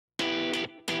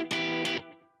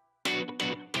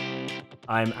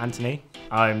I'm Anthony,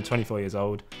 I'm 24 years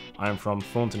old, I'm from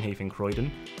Thornton Heath in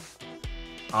Croydon.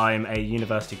 I'm a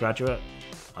university graduate.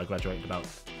 I graduated about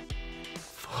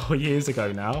 4 years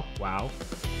ago now, wow.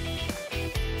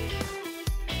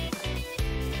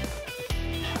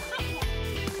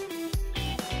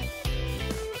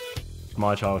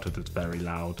 My childhood was very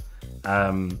loud.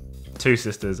 2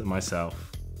 sisters and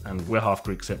myself, and we're half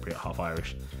Greek Cypriot, half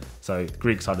Irish. So the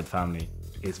Greek side of the family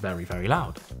is very, very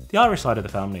loud. The Irish side of the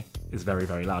family is very,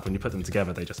 very loud. When you put them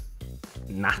together, they just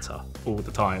natter all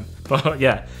the time. But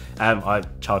yeah, my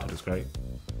childhood was great.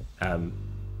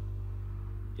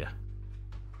 Yeah.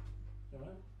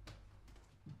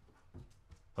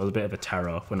 I was a bit of a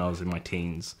terror when I was in my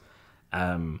teens,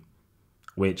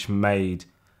 which made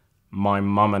my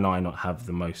mum and I not have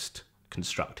the most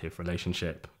constructive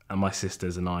relationship, and my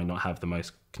sisters and I not have the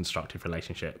most constructive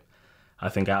relationship. I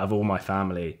think out of all my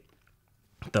family,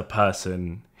 the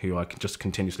person who I just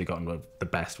continuously got on with the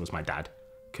best was my dad,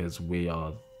 because we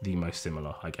are the most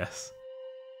similar, I guess.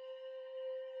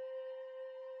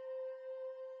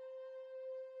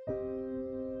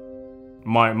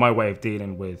 My way of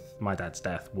dealing with my dad's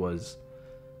death was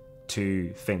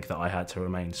to think that I had to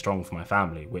remain strong for my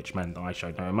family, which meant that I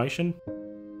showed no emotion,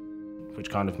 which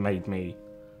kind of made me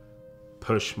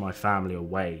push my family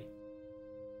away.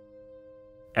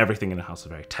 Everything in the house was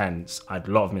very tense. I had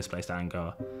a lot of misplaced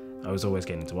anger. I was always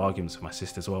getting into arguments with my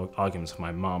sisters, arguments with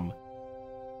my mum.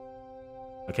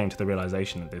 I came to the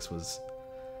realisation that this was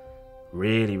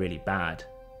really, really bad.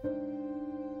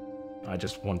 I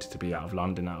just wanted to be out of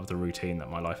London, out of the routine that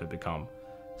my life had become.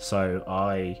 So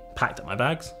I packed up my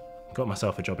bags, got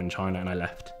myself a job in China, and I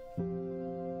left.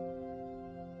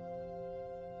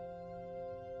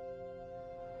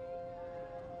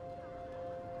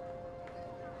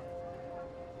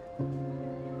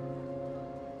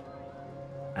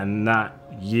 And that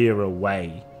year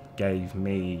away gave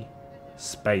me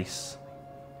space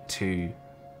to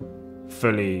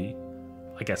fully,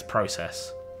 I guess,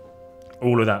 process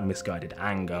all of that misguided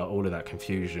anger, all of that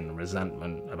confusion and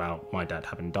resentment about my dad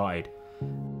having died.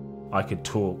 I could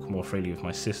talk more freely with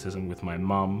my sisters and with my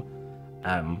mum.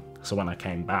 So when I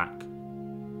came back,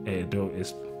 it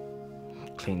was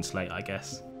a clean slate, I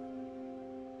guess.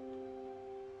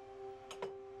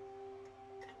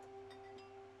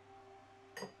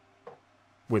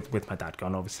 With my dad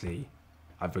gone, obviously,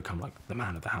 I've become like the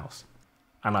man of the house.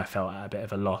 And I felt at a bit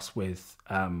of a loss with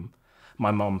my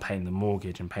mum paying the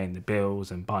mortgage and paying the bills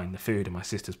and buying the food, and my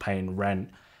sisters paying rent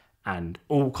and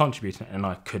all contributing, and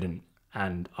I couldn't.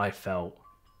 And I felt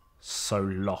so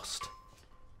lost.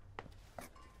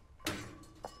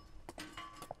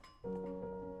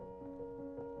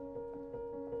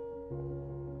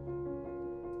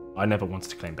 I never wanted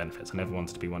to claim benefits. I never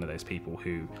wanted to be one of those people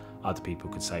who other people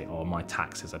could say, oh, my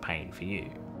taxes are paying for you.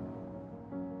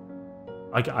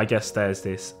 I guess there's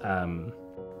this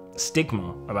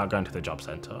stigma about going to the job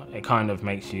centre. It kind of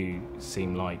makes you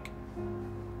seem like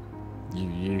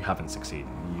you haven't succeeded,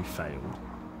 you failed.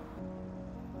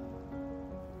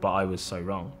 But I was so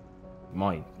wrong.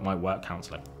 My work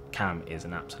counsellor, Cam, is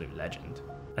an absolute legend.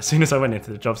 As soon as I went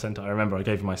into the job centre, I remember I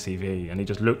gave him my CV and he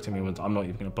just looked at me and went, I'm not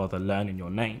even going to bother learning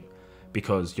your name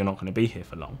because you're not going to be here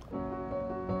for long.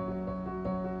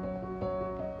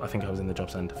 I think I was in the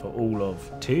job centre for all of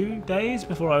 2 days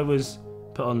before I was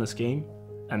put on the scheme,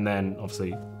 and then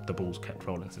obviously the balls kept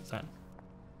rolling since then.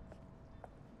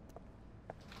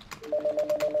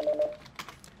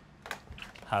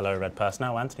 Hello Red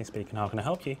Personnel, Anthony speaking, how can I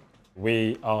help you?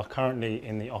 We are currently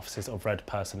in the offices of Red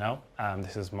Personnel.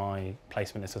 This is my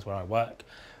placement, this is where I work.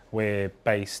 We're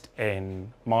based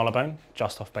in Marylebone,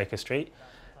 just off Baker Street,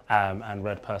 and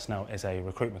Red Personnel is a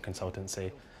recruitment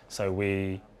consultancy. So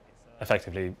we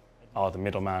effectively are the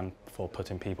middleman for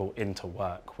putting people into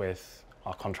work with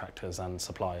our contractors and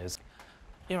suppliers.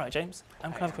 You're right, James.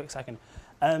 Can I have a quick second?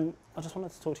 I just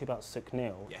wanted to talk to you about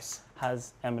Sukhneil. Yes.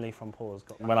 Has Emily from Paws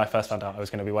got... When I first found out I was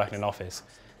going to be working in an office,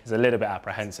 I was a little bit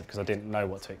apprehensive because I didn't know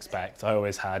what to expect. I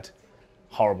always had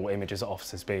horrible images of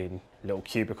offices being little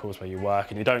cubicles where you work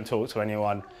and you don't talk to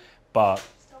anyone, but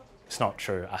it's not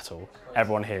true at all.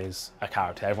 Everyone here is a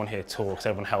character, everyone here talks,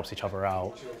 everyone helps each other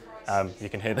out. You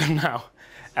can hear them now.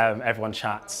 Everyone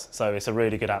chats, so it's a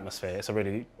really good atmosphere. It's a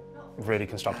really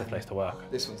constructive place to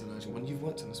work. This one's an urgent one. You've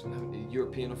worked on this one, haven't you?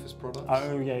 European Office Products?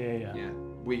 Oh, yeah.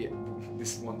 Yeah,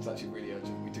 this one's actually really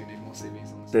urgent. We do need more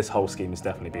CVs on this. This whole scheme has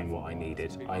definitely been what I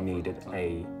needed. I needed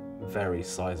a very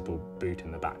sizable boot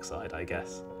in the backside, I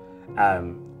guess.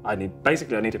 I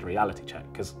needed a reality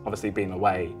check, because obviously being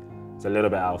away, it's a little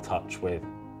bit out of touch with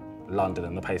London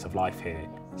and the pace of life here.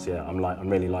 So yeah, I'm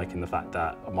really liking the fact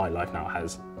that my life now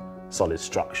has solid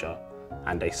structure.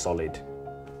 and a solid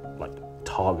like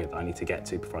target that I need to get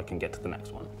to before I can get to the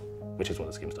next one, which is what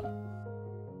the scheme's done.